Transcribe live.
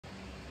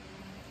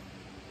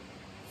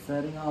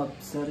Setting up,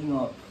 setting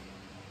up.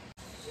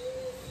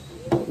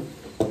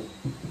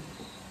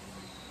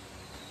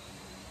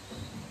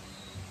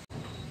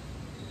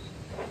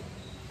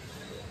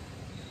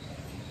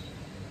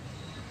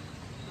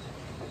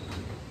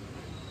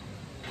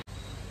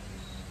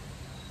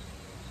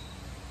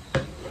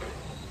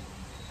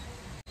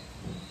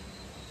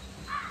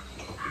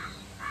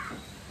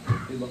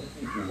 Bakit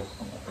may buwak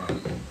ang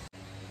atake?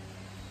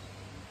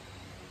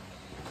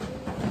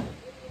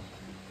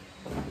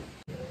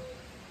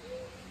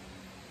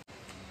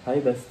 Hi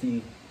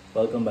bestie!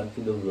 Welcome back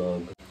to the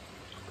vlog.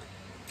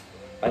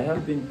 I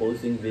have been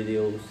posting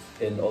videos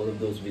and all of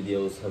those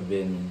videos have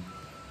been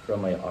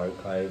from my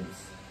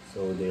archives.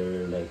 So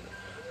they're like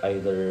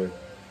either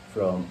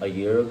from a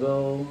year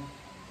ago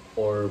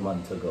or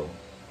months ago.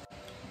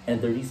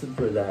 And the reason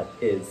for that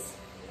is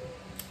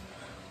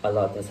a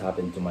lot has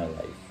happened to my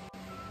life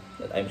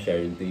that I'm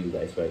sharing to you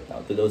guys right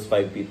now. To those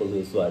 5 people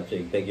who's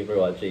watching, thank you for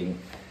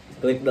watching.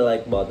 Click the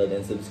like button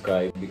and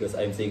subscribe because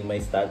I'm seeing my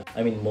stats.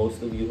 I mean,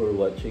 most of you who are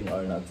watching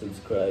are not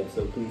subscribed,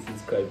 so please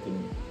subscribe to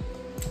me.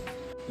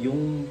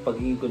 Yung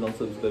paghingi ko ng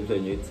subscribe sa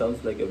inyo, it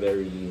sounds like a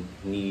very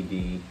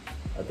needy,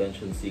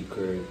 attention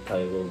seeker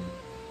type of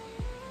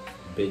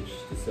bitch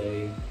to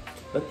say.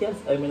 But yes,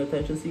 I'm an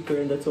attention seeker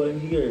and that's why I'm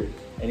here.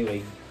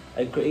 Anyway,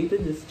 I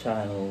created this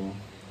channel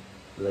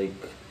like,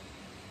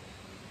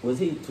 was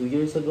it 2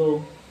 years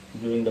ago?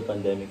 During the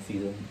pandemic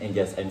season. And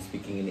yes, I'm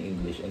speaking in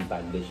English and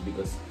Taglish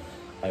because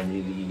I'm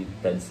really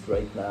tensed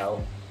right now.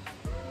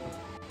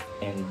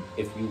 And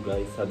if you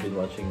guys have been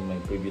watching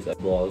my previous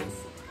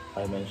vlogs,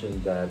 I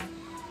mentioned that,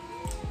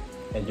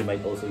 and you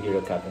might also hear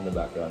a cat in the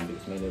background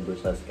because my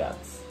neighbors has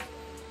cats,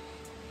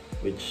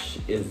 which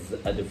is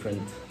a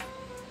different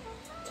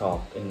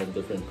talk and a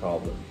different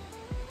problem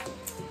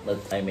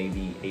that I may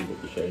be able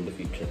to share in the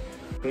future.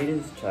 I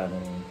created this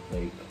channel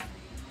like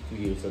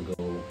 2 years ago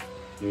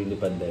during the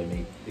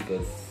pandemic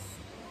because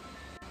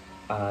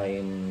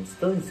I'm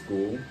still in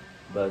school,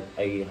 but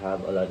I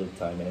have a lot of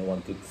time and I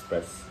want to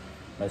express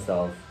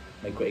myself,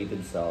 my creative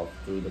self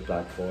through the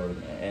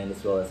platform, and as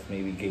well as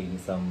maybe gain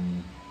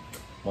some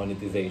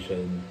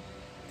monetization.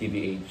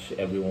 TBH,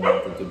 everyone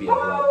wanted to be a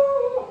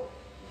vlog.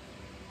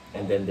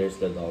 And then there's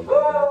the dog,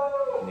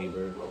 the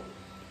neighbor.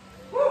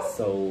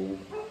 So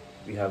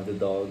we have the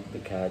dog,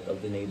 the cat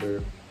of the neighbor,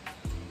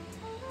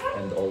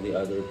 and all the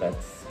other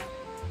pets.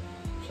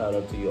 Shout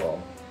out to you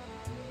all.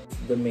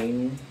 The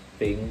main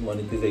thing,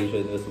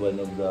 monetization, was one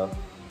of the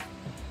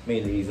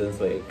main reasons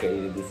why I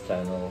created this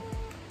channel.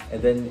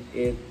 And then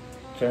it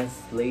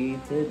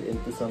translated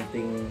into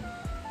something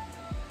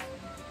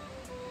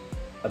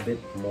a bit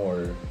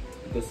more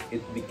because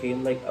it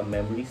became like a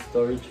memory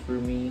storage for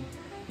me.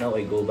 Now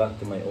I go back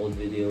to my old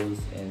videos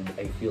and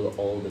I feel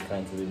all the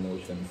kinds of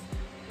emotions.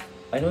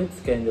 I know it's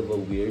kind of a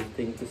weird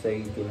thing to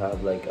say, to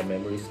have like a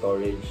memory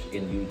storage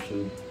in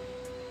YouTube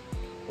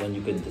when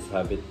you can just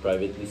have it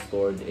privately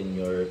stored in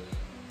your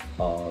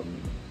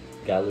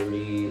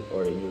gallery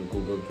or in your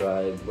Google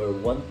Drive. Where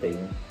one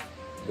thing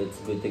that's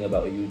a good thing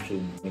about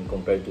YouTube when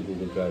compared to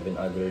Google Drive and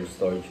other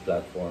storage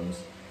platforms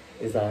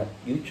is that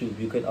YouTube,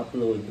 you can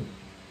upload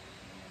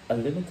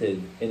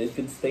unlimited and it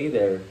could stay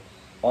there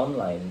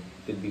online.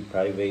 It could be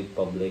private,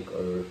 public,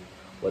 or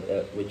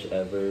whatever,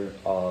 whichever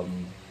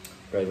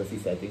privacy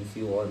settings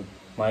you want.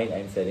 Mine,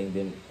 I'm setting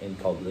them in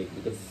public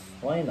because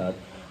why not?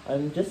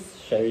 I'm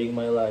just sharing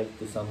my life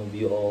to some of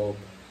you all.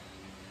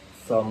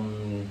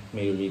 Some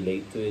may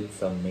relate to it,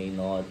 some may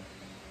not.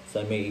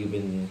 Some may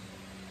even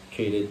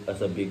treat it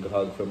as a big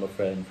hug from a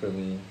friend for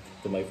me,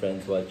 to my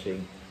friends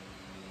watching.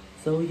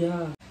 So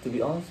yeah, to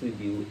be honest with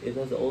you, it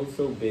has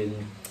also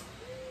been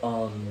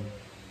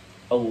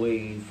a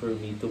way for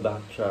me to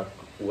backtrack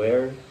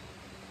where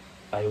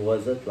I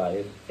was at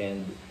life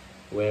and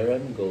where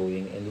I'm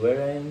going and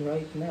where I am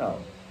right now.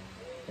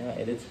 Yeah,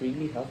 and it's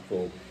really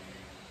helpful.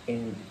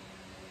 And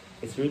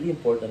it's really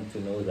important to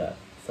know that.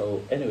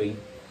 So anyway,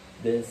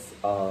 this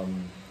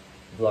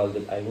vlog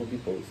that I will be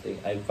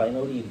posting, I've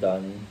finally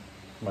done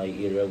my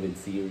era with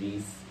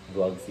series,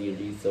 vlog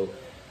series. So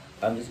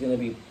I'm just gonna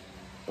be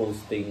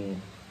posting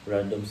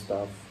random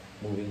stuff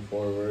moving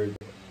forward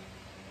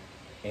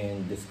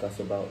and discuss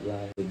about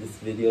life. So this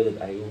video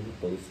that I will be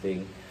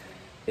posting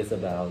is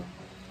about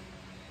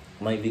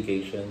my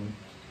vacation,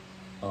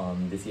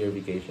 this year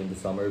vacation, the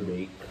summer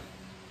break,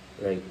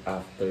 right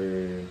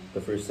after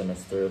the first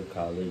semester of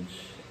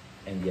college,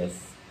 and yes,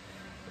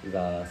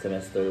 the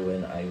semester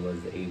when I was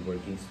a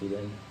working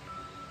student.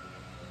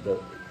 That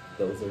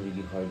was a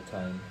really hard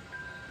time.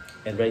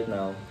 And right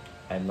now,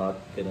 I'm not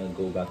gonna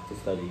go back to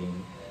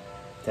studying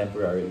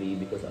temporarily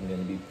because I'm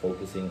gonna be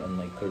focusing on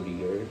my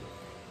career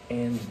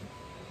and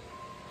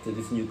to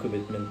this new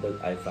commitment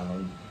that I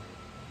found.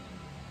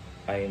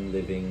 I am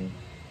living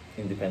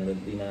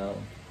independently now.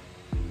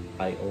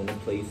 I own a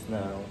place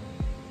now.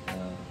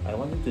 I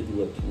wanted to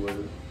do a tour,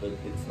 but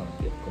it's not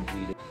yet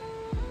completed.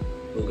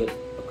 We'll get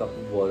a cup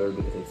of water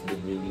because it's been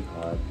really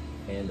hot.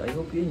 And I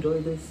hope you enjoy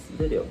this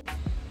video.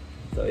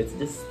 So it's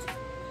just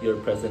your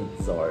present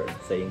czar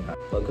saying hi.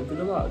 Welcome to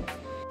the vlog.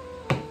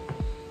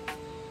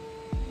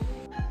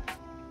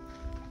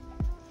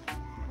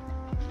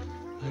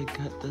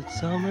 got that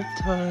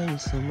summertime,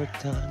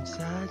 summertime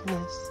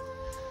sadness.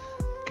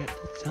 Got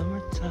that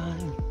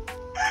summertime.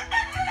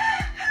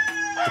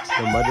 It's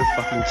the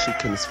motherfucking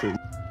chickens for me.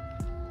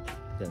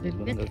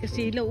 Dati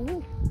kasi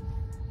ilaw.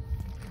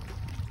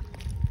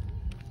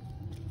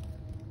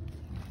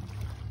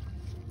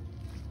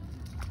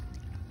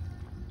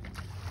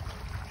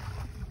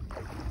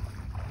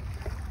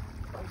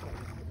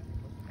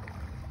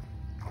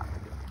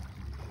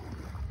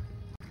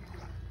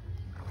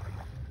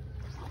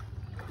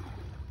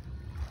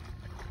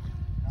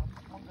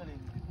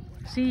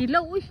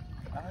 Silaw, uy.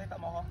 Nakita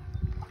mo ako?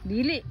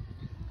 Dili.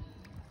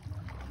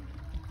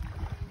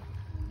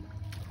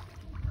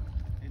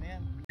 Sino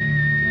yan?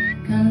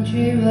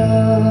 Country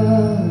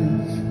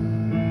roads,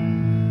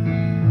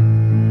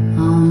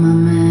 all my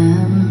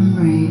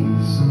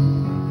memories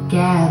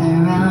gather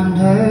round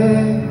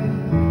her.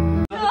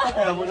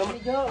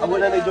 Amo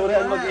na ni Jory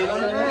ang mag-inom.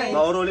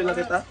 Mauruli na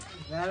kita.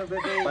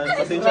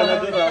 Pasensya na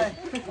dun ha.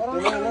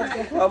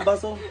 Ang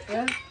baso.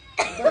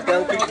 Pati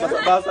ang kick,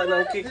 basa-basa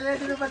ng kick.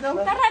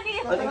 Tara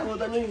dito. Aling ko,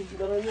 ano yun?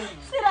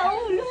 Sira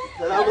ulo.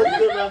 Salamat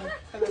dun ha.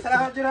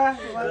 Salamat Jura.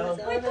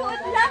 Wait,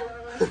 tuwad lang.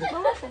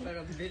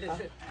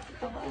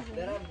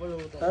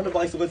 Ano ba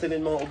kayo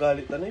sugasanin mga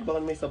ugalit? Ano yun? Baka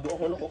may sabo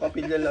ako. Naku,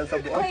 kapilya lang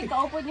sabo. Uy,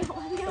 kaupo niyo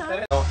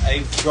kanya.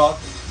 I brought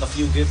a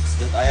few gifts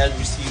that I had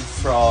received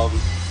from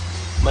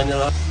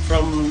Manila,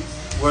 from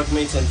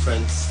workmates and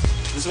friends.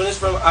 This one is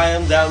from I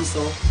Am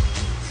Damsel.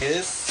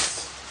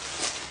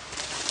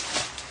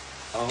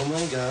 Oh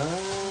my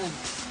god.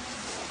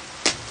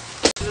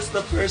 This is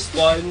the first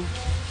one.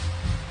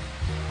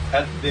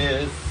 At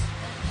this.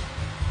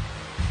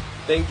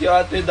 Thank you,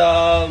 Ate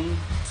Dam.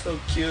 So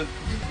cute.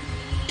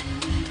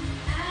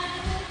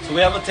 So we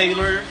have a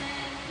Taylor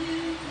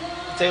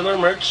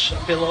merch,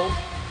 a pillow.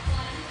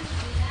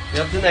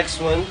 We have the next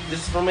one.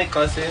 This is from my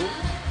cousin.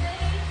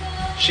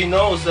 She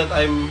knows that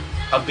I'm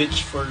a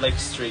bitch for like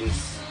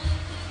strings.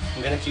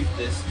 I'm gonna keep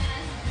this.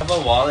 I have a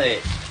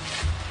wallet.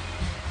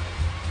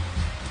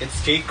 It's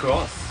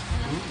K-Cross.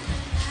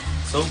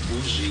 So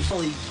bougie.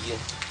 I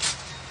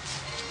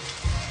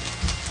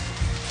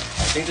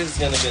think this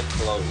is gonna get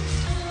close.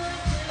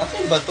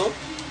 Akin ba to?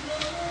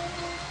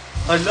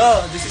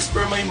 Hala, this is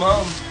for my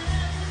mom.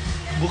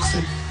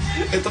 Buksan.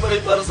 Ito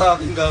pala yung para sa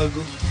akin,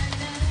 gago.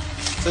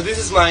 So this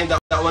is mine.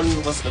 That one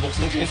was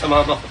nabuksan ko yung sa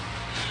mama ko.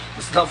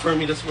 It's not for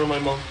me, that's for my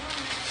mom.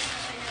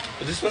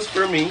 But this one's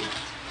for me.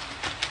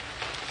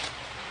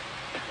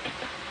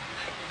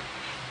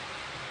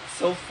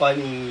 So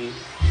funny.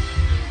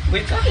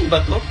 Wait, sa akin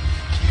ba to?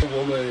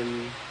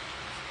 Woman.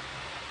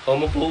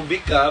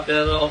 Homophobic ka,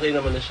 pero okay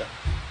naman na siya.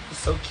 It's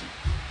so cute.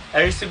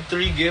 I received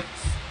 3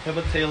 gifts. I have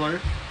a Taylor.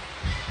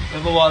 I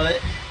have a wallet.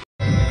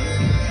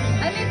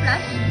 Ay, may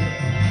flash?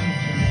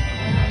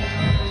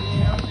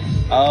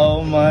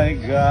 Oh my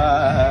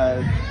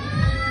god.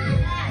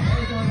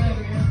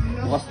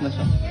 Bukas na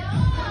siya.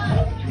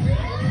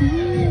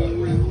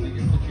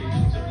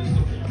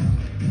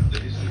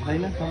 Okay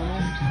na,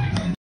 fine.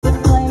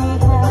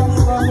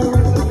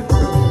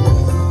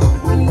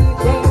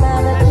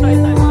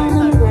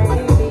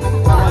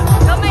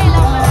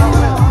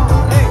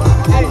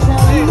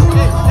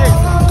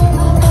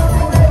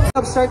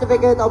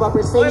 Certificate of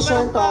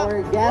appreciation to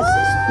our guest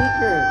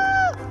speaker.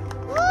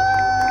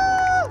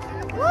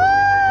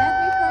 Let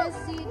me first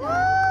see the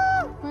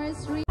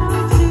first read.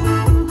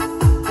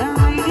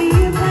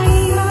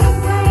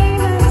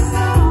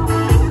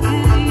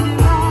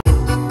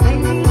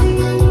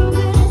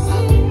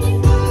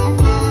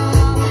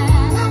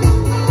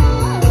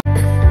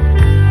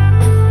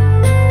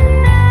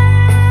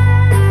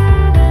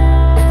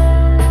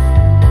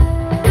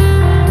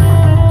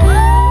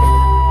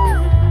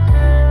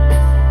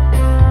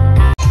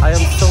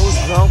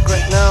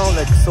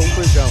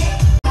 Super jump.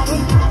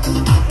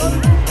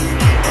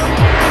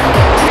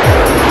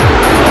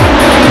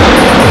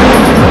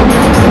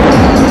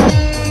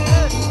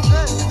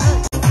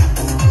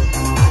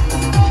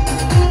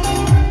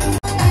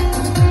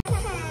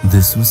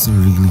 This was a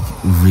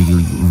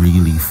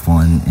really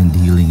fun and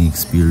healing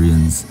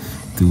experience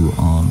to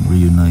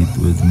reunite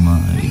with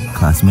my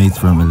classmates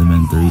from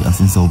elementary.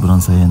 As in,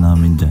 sobrang saya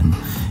namin dyan.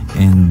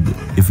 And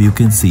if you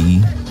can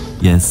see,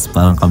 yes,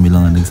 parang kami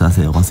lang ang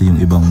nagsasayaw kasi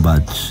yung ibang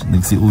batch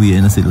nagsiuwi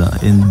na sila,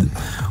 and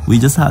we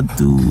just had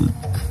to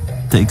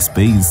take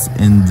space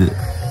and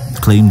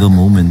claim the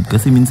moment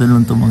kasi minsan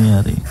lang ito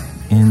mangyari.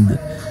 And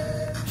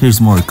here's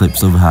more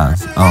clips of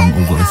us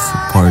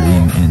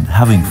partying and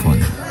having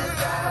fun.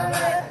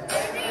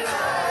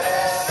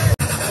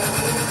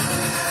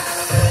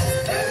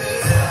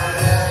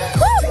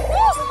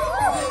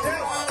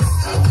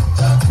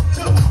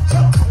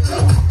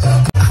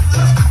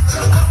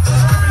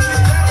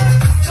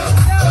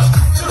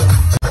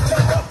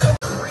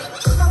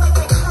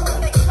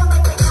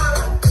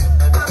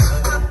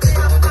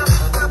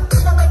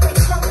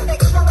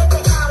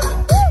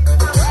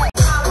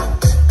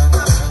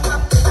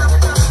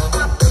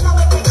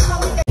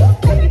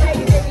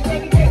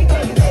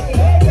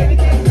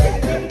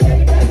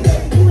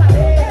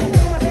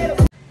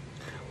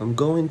 I'm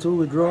going through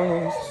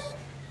withdrawals.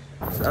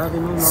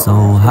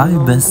 So, hi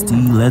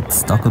bestie,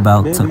 let's talk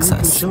about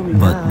success.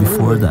 But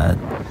before that,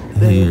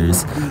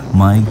 here's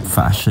my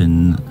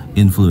fashion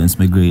influence,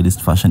 my greatest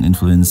fashion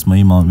influence,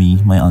 my mommy,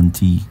 my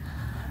auntie.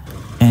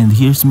 And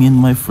here's me and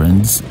my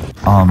friends.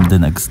 The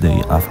next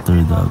day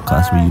after the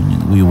class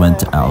reunion, we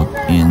went out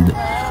and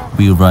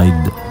we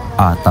ride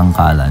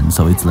tangkalan.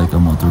 So it's like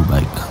a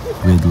motorbike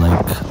with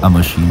like a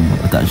machine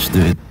attached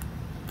to it.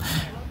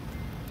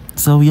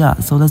 So yeah,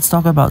 so let's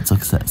talk about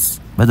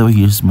success. By the way,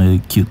 here's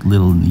my cute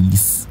little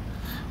niece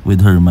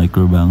with her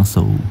microbangs.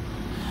 So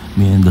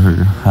me and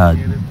her had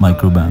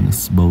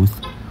microbangs both.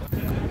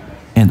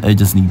 And I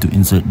just need to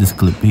insert this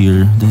clip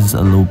here. This is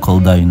a local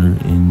diner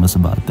in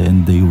Masbate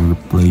and they were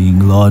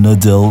playing Lana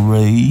Del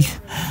Rey.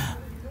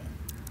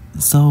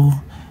 So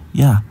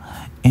yeah,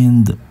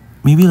 and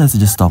maybe let's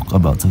just talk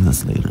about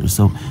success later.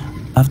 So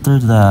after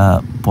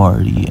the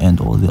party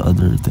and all the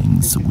other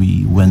things,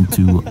 we went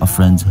to a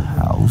friend's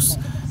house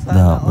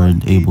that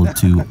weren't able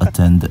to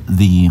attend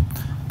the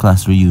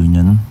class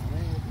reunion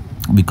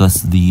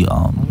because the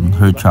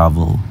her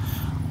travel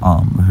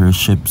her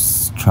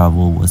ship's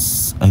travel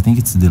was, I think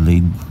it's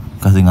delayed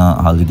kasi nga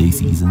holiday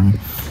season.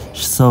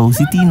 So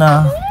si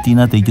Tina,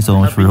 thank you so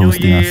much for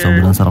hosting us.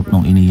 Sobrang sarap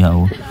nung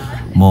inihaw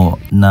mo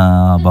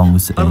na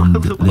bangus and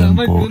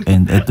lempo.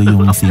 And ito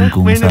yung scene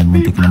kung saan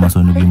muntik na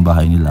masunog yung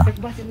bahay nila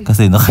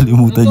kasi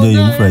nakalimutan niya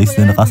yung fries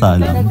na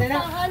nakasalang.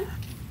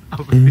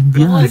 And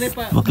yes,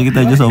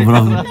 makikita niyo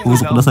sobrang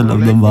usok na sa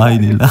loob ng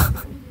bahay nila.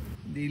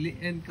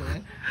 Diliin ko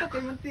eh.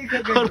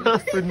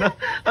 Araso na.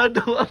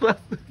 Araso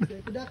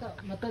na.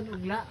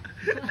 Matanugla.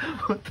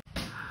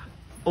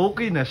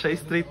 Okay na siya,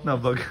 straight na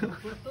bag.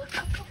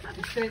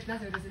 Straight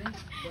na, seriously.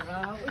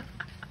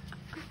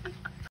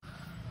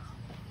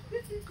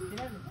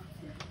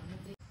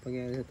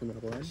 Pangyayari sa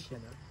tunakuan?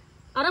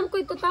 Aram ko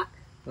ito ta.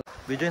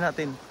 Video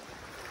natin.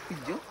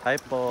 Video? Hi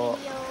po.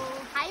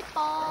 Hi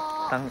po.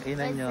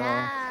 Tangina nyo. What's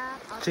up?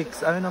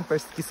 Chicks, ano ng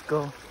first kiss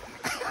ko?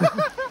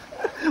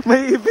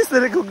 May ipis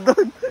na nagog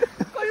doon.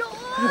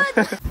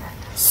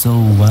 So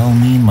while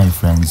me and my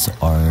friends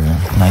are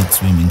night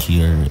swimming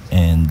here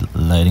and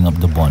lighting up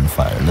the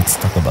bonfire, let's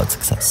talk about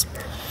success.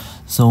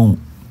 So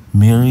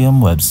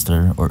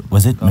Merriam-Webster, or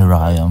was it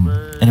Miriam?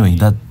 Anyway,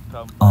 that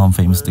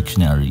famous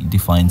dictionary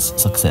defines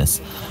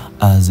success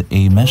as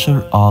a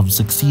measure of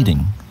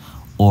succeeding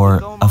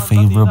or a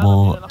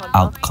favorable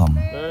outcome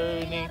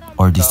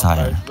or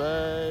desire.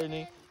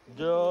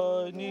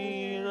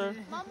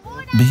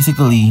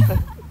 Basically,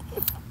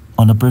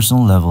 on a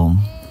personal level,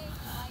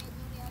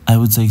 I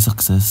would say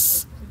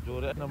success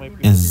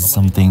is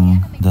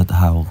something that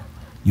how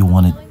you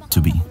want it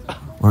to be,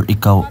 or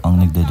ikaw ang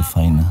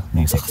nagde-define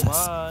ng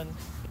success.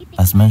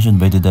 As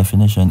mentioned by the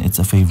definition, it's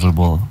a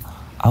favorable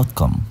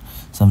outcome,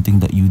 something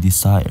that you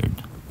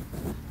desired.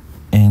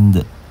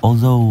 And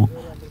although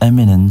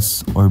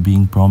eminence or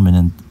being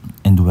prominent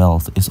and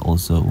wealth is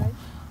also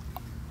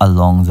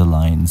along the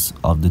lines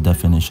of the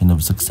definition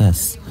of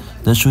success,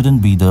 that shouldn't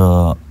be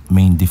the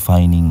main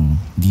defining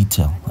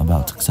detail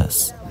about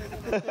success.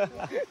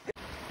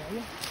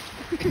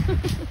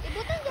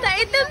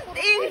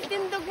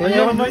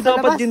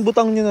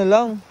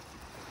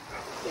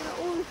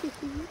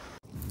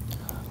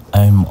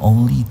 I'm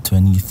only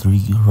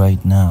 23 right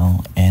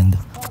now, and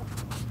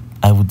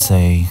I would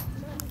say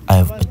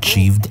I've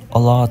achieved a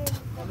lot.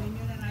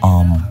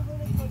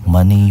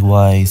 Money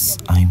wise,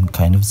 I'm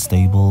kind of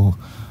stable.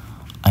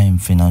 I'm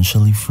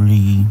financially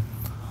free.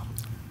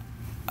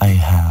 I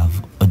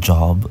have a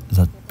job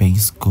that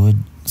pays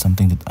good,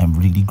 something that I'm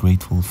really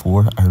grateful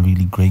for, a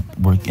really great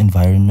work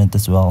environment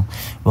as well.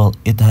 Well,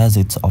 it has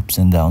its ups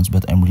and downs,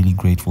 but I'm really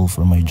grateful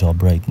for my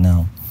job right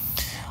now.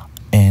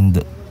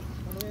 And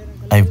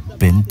I've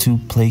been to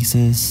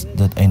places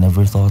that I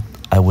never thought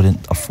I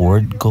wouldn't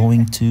afford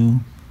going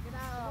to.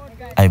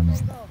 I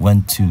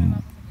went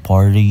to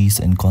parties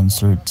and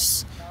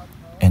concerts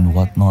and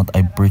whatnot.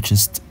 I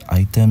purchased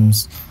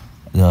items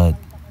that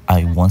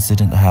I once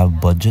didn't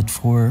have budget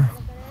for.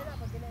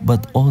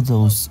 But all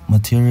those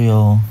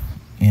material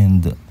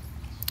and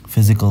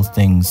physical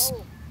things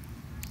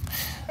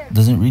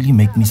doesn't really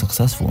make me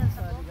successful.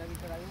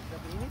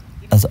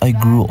 As I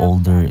grew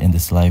older in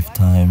this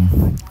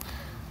lifetime,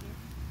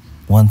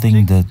 one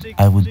thing that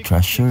I would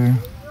treasure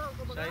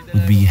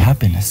would be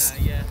happiness,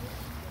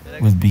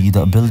 would be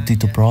the ability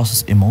to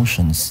process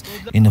emotions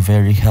in a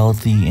very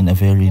healthy, in a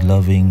very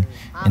loving,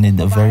 and in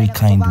a very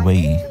kind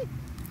way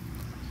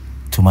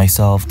to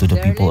myself, to the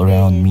people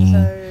around me,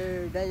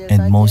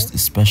 and most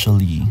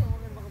especially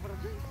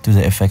to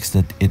the effects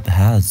that it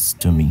has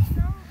to me.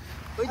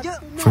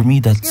 For me,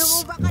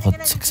 that's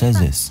what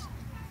success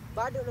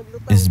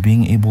is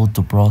being able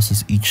to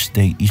process each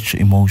day, each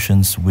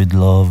emotions with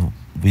love,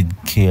 with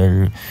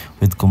care,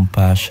 with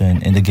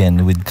compassion, and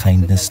again, with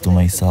kindness to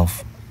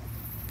myself.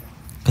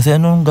 Kasi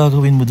anong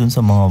gagawin mo dun sa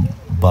mga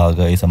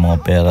bagay, sa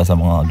mga pera, sa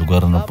mga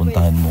lugar na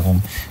puntahan mo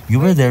kung you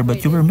were there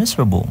but you were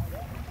miserable?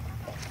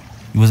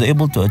 You was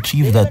able to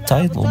achieve that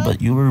title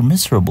but you were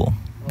miserable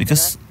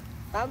because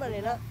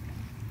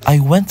I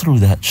went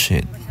through that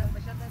shit.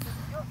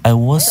 I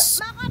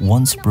was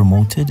once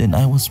promoted and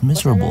I was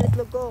miserable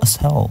as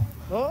hell.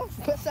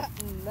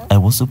 I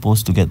was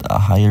supposed to get a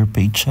higher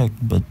paycheck,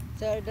 but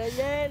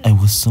I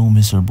was so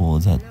miserable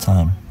at that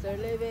time.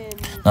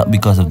 Not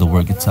because of the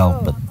work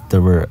itself, but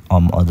there were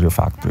other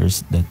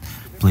factors that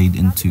played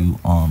into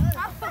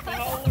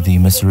the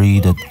misery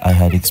that I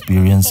had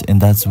experienced,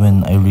 and that's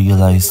when I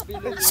realized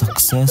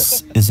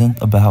success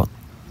isn't about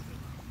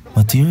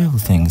material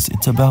things,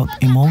 it's about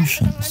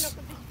emotions.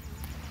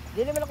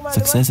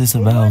 Success is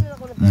about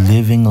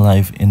living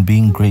life and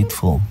being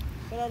grateful.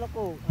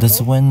 That's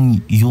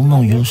when you'll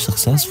know you're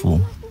successful.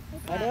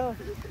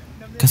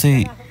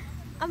 Kasi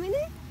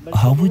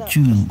how would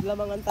you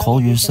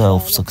call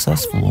yourself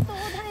successful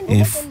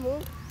if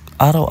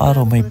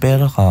araw-araw may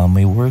pera ka,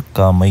 may work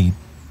ka, may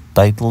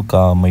title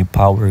ka, may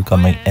power ka,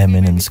 may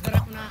eminence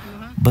ka,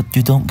 but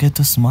you don't get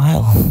to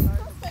smile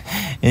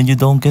and you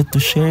don't get to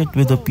share it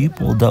with the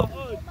people that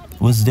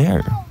was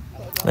there?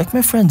 Like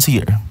my friends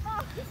here,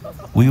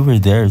 we were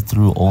there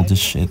through all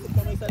this shit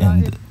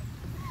and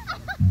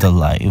the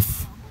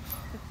life,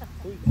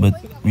 but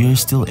we are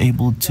still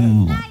able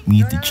to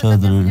meet each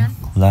other,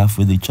 laugh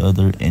with each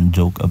other, and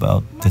joke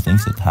about the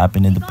things that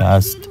happened in the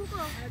past,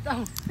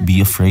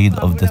 be afraid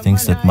of the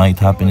things that might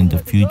happen in the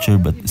future,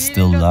 but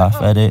still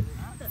laugh at it.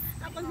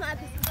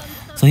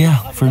 So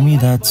yeah, for me,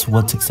 that's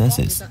what success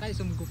is.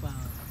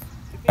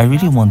 I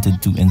really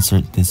wanted to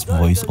insert this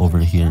voice over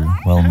here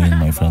while me and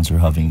my friends are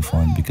having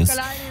fun because,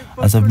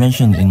 as I've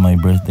mentioned in my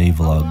birthday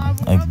vlog,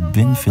 I've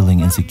been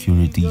feeling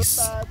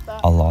insecurities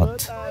a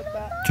lot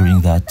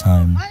during that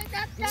time,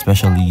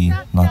 especially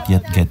not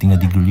yet getting a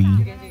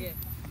degree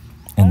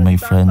and my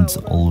friends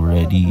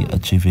already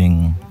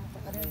achieving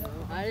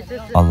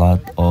a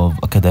lot of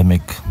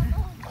academic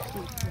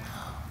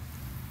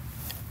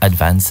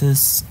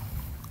advances,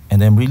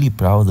 and I'm really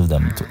proud of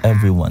them. To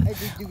everyone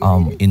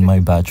in my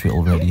batch, we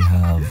already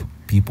have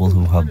people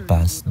who have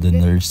passed the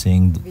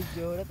nursing,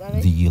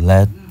 the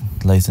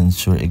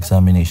licensure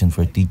examination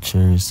for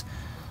teachers,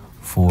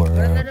 for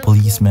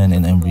policemen,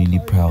 and I'm really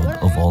proud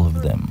of all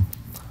of them.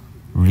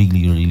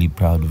 Really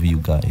proud of you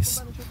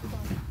guys.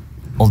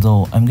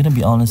 Although I'm gonna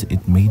be honest,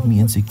 it made me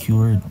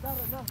insecure,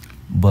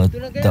 but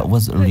that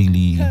was a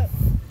really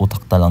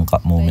utak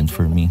talangka moment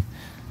for me.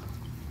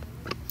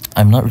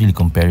 I'm not really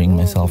comparing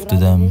myself to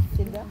them.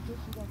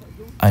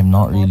 I'm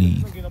not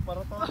really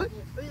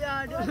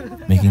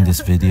making this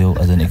video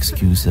as an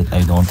excuse that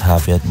I don't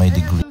have yet my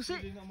degree.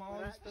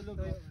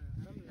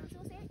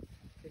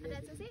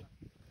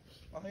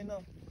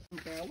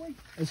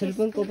 Ang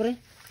cellphone ko, pre.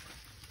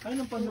 Ay,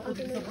 nang panyo ko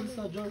dito sa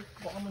bulsa, Jor.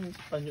 Baka man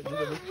panyo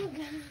dito.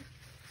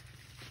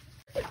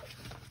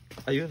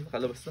 Ayun,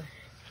 nakalabas na.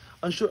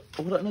 Ang sure,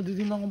 wala na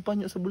din akong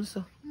panyo sa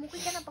bulsa. Mukha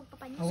ka na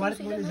pagpapanyo. Ang wallet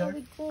mo,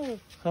 Lizard?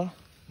 Ha?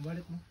 Ang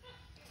wallet mo.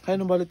 Kaya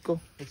nung balit ko.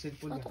 Ang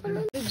cellphone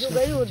mo. Medyo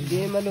gayon.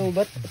 Di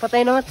manubat.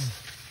 Patay na, Mats.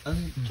 Ang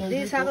Di,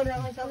 charger sa ko. akin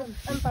lang. Sa akin.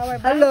 Ang power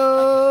bank. Hello!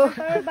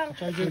 Power bank.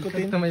 Charger ko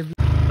tin.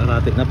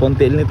 Parating na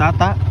pontil ni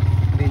tata.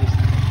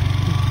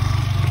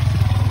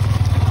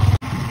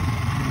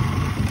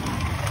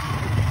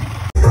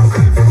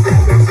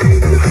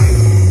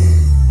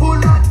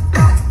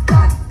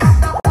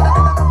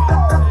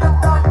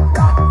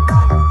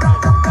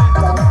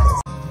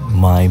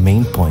 My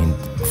main point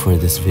for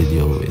this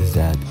video is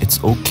that it's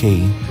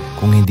okay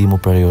kung hindi mo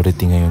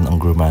priority ngayon ang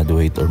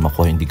graduate or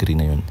makuha yung degree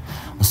na yun.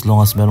 As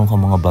long as meron kang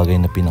mga bagay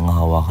na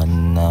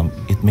pinangahawakan na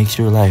it makes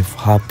your life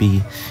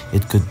happy,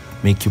 it could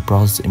make you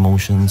process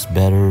emotions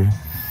better,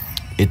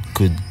 it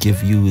could give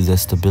you the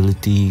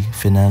stability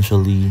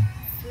financially,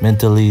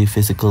 mentally,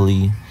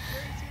 physically,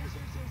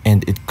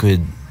 and it could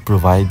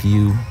provide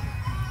you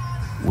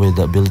with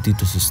the ability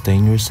to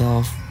sustain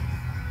yourself.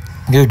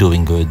 You're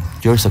doing good,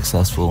 you're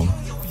successful.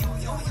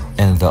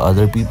 And the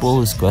other people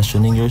who's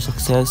questioning your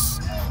success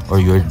or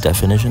your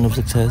definition of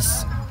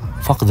success,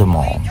 fuck them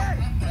all.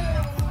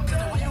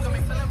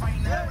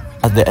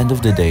 At the end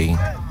of the day,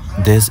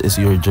 this is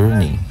your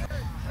journey.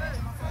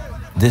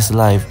 This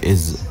life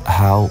is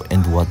how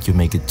and what you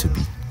make it to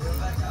be.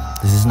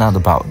 This is not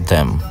about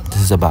them.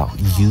 This is about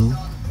you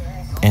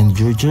and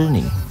your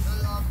journey.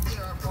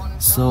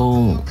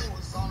 So,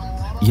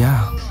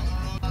 yeah,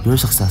 you're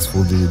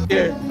successful, dude.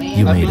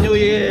 You made it.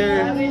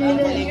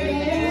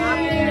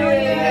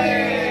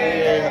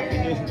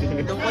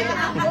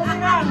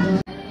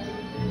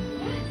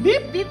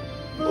 Beep, beep.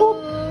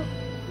 Boop.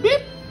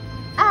 Beep.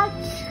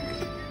 Ouch.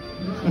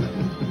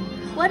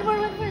 One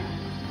more.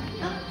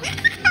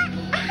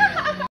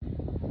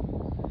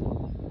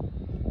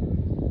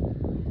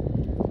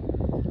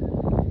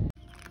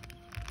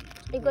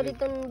 Ikaw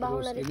dito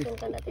baho na dito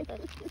ka natin.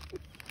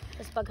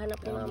 Tapos paghanap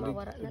ni mama,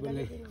 wala na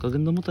dali.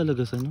 Kaganda mo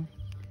talaga sa no?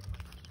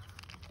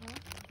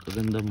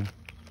 Kaganda mo.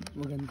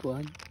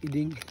 Magankuhan.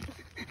 Iding.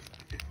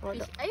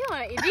 Ayun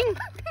nga, iding.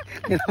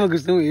 Yan naman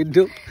gusto mo,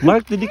 Ido.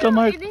 Mark, hindi ka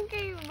Mark. Iding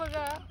kayo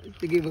baga.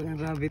 Sige, bagang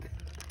rabbit.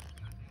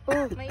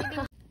 Oh, may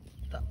iding.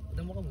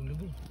 Damo ka mong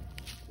lubong.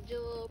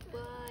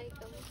 Jopay,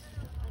 kamusta?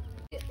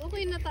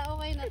 Okay na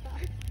ta.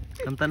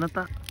 Kanta na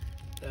ta.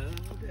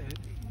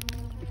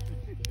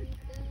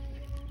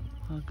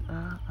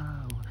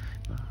 makag-aawa,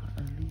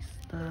 maalis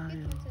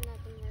tayo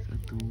sa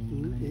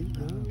tunay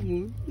na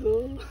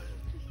mundo.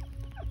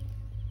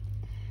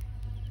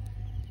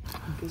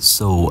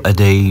 So a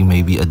day,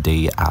 maybe a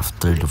day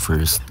after the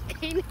first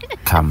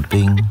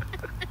camping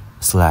 /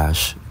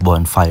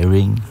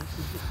 bonfiring,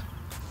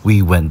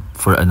 we went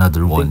for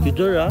another one.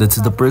 That's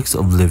the perks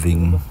of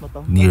living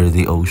near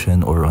the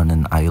ocean or on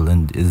an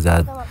island, is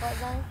that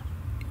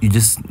you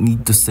just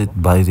need to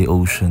sit by the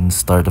ocean,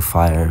 start a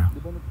fire,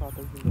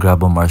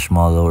 grab a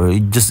marshmallow, or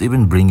just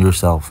even bring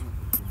yourself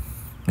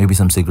maybe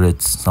some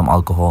cigarettes, some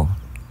alcohol,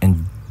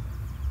 and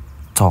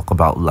talk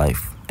about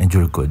life, and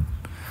you're good.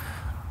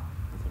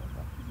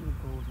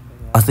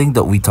 A thing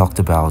that we talked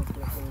about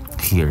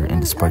here in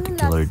this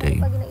particular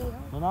day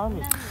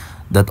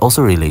that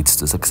also relates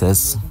to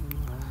success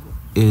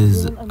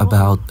is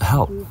about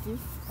help.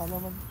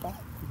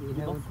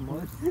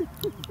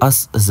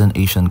 Us as an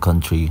Asian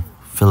country,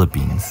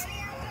 Philippines,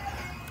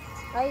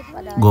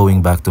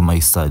 going back to my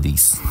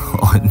studies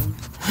on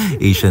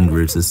Asian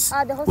versus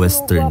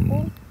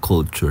Western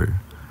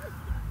culture,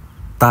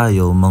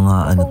 tayo mga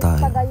ano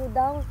tayo,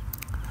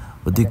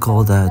 what do you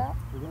call that?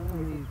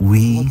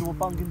 We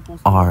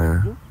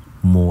are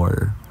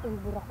more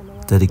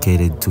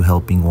dedicated to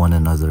helping one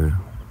another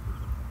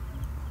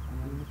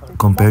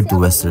compared to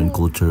Western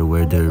culture,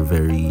 where they're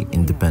very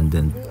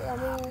independent.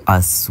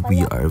 Us,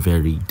 we are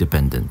very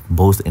dependent,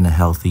 both in a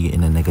healthy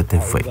and a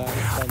negative way.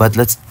 But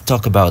let's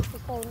talk about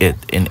it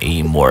in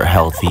a more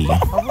healthy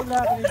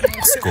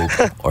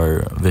scope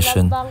or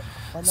vision.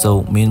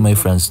 So me and my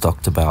friends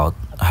talked about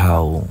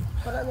how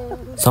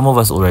some of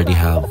us already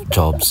have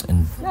jobs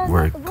and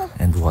work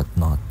and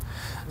whatnot.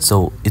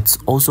 So it's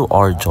also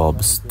our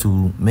jobs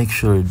to make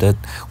sure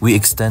that we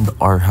extend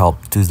our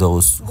help to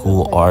those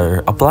who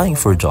are applying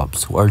for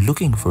jobs, who are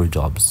looking for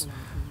jobs.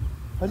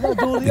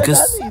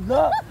 Because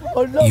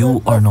you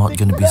are not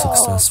going to be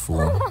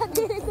successful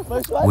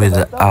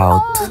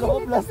without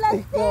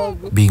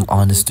being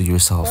honest to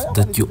yourself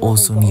that you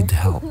also need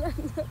help.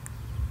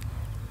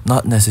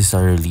 Not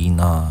necessarily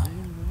na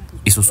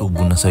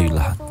isusubo na sa'yo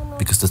lahat,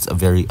 because that's a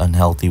very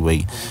unhealthy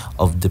way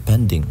of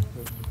depending.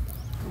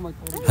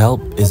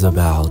 Help is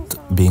about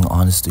being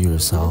honest to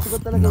yourself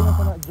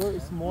na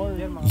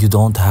you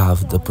don't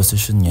have the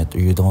position yet, or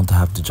you don't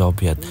have the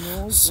job yet,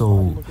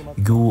 so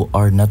you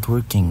are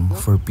networking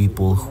for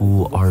people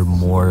who are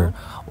more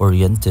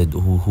oriented,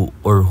 who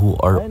are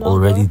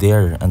already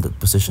there and the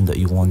position that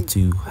you want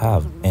to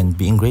have, and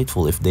being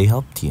grateful if they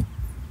helped you.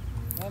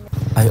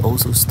 I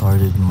also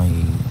started my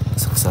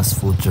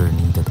successful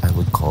journey that I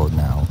would call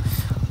now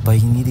by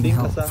needing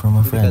help from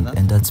a friend,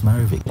 and that's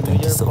Marvic.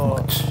 Thank you so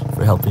much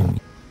for helping me.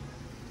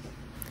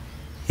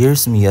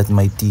 Here's me at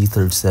my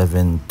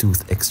T37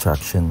 tooth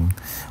extraction,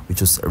 which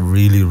was a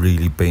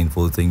really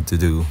painful thing to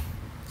do,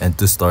 and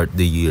to start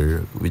the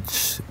year,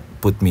 which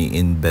put me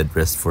in bed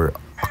rest for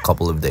a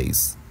couple of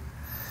days.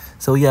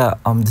 So yeah,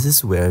 this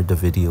is where the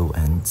video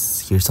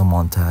ends. Here's a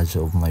montage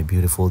of my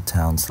beautiful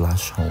town /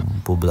 home,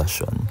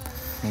 Poblacion.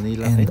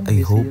 And I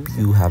hope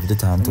you have the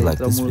time to like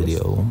this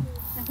video.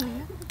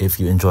 If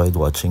you enjoyed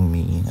watching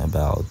me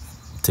about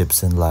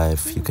tips in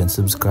life, you can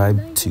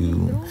subscribe to,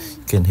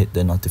 you can hit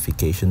the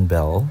notification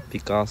bell.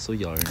 Picasso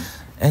yarn.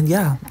 And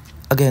yeah,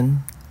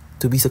 again,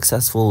 to be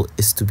successful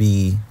is to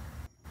be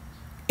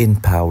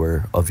in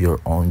power of your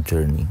own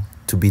journey,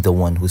 to be the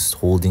one who's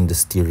holding the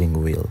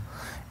steering wheel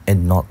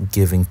and not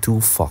giving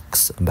two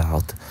fucks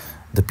about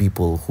the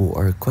people who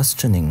are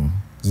questioning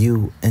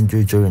you and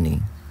your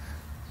journey.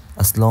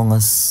 As long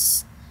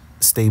as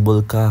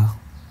stable ka,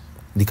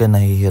 di ka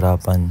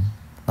nahihirapan,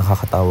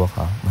 nakakatawa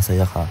ka,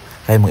 masaya ka,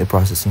 kaya mong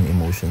i-process yung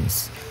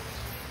emotions,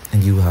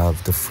 and you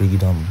have the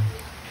freedom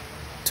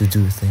to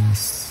do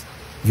things,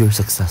 you're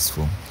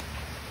successful.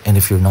 And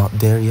if you're not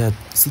there yet,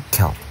 seek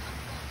help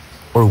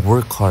or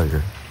work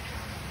harder.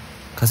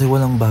 Kasi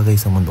walang bagay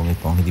sa mundong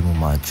ito ang hindi mo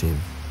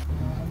ma-achieve.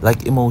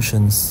 Like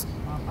emotions,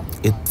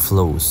 it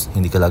flows.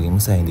 Hindi ka laging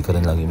masaya, hindi ka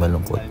rin laging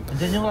malungkot.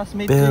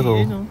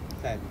 Pero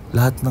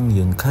lahat ng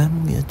yun, kaya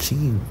mong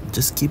i-achieve.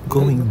 Just keep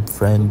going,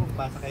 friend.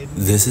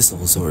 This is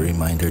also a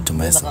reminder to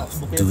myself,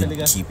 dude,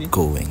 keep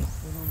going.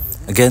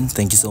 Again,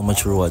 thank you so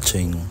much for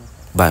watching.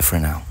 Bye for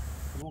now.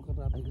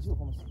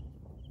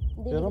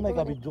 Pero may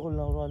kabidyo ko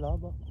lang wala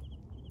ba?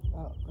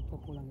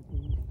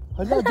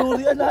 Hala,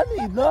 Dory,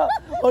 alani na.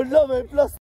 Hala, may plus.